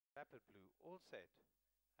Rapid Blue, all set.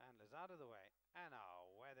 Handlers out of the way. And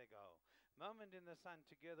away they go. Moment in the Sun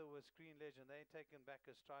together with Screen Legend. They've taken back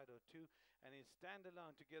a stride or two. And in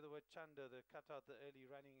Standalone together with Chunder. They cut out the early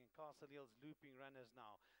running. And Castle Hill's looping runners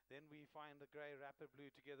now. Then we find the grey Rapid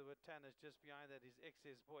Blue together with Tanner's. Just behind that is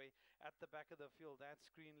Excess Boy. At the back of the field, that's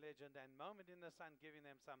Screen Legend. And Moment in the Sun giving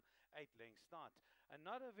them some 8-length start. And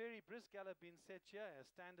not a very brisk gallop been set here. As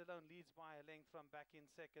Standalone leads by a length from back in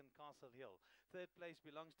second, Castle Hill. Third place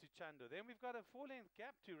belongs to Chunder. Then we've got a 4-length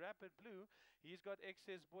gap to Rapid Blue. He's got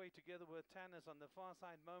Excess Boy together with Tanners on the far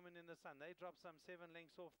side. Moment in the Sun. They drop some 7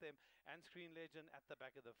 lengths off them. And Screen Legend at the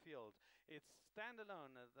back of the field. It's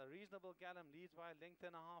Standalone. The reasonable gallop leads by a length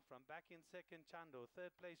and a half from back in second, Chando.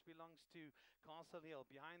 Third place belongs to Castle Hill.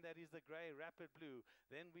 Behind that is the grey Rapid Blue.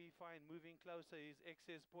 Then we find moving closer is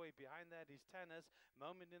Excess Boy. Behind that is Tanners.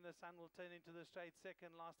 Moment in the Sun will turn into the straight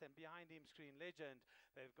second last. And behind him, Screen Legend.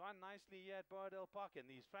 They've gone nicely here at Borrowdale Park. And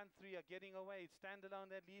these front three are getting away. It's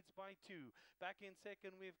Standalone that leads by 2. Back in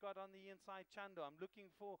second, we've got on the inside Chando. I'm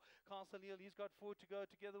looking for Castle Hill. He's got 4 to go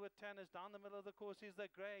together with Tanners. Down the middle of the course is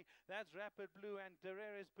the grey. That's Rapid Blue. And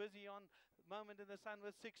Derrere is busy on Moment in the Sun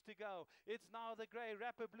with 6 to go. It's now the grey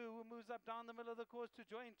Rapid Blue who moves up down the middle of the course to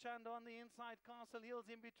join Chando on the inside. Castle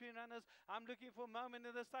Hill's in between runners. I'm looking for Moment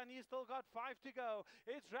in the Sun. He's still got 5 to go.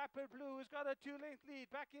 It's Rapid Blue who's got a 2-length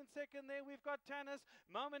lead. Back in second there, we've got Tanners.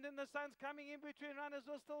 Moment in the Sun's coming in between runners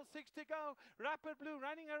with still 6 to go. Rapid Blue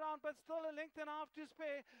running around, but still a length and a half to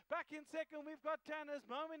spare. Back in second, we've got Tanners.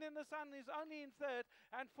 Moment in the Sun is only in third.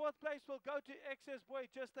 And fourth place will go to Excess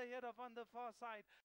Boy just ahead of on the far side.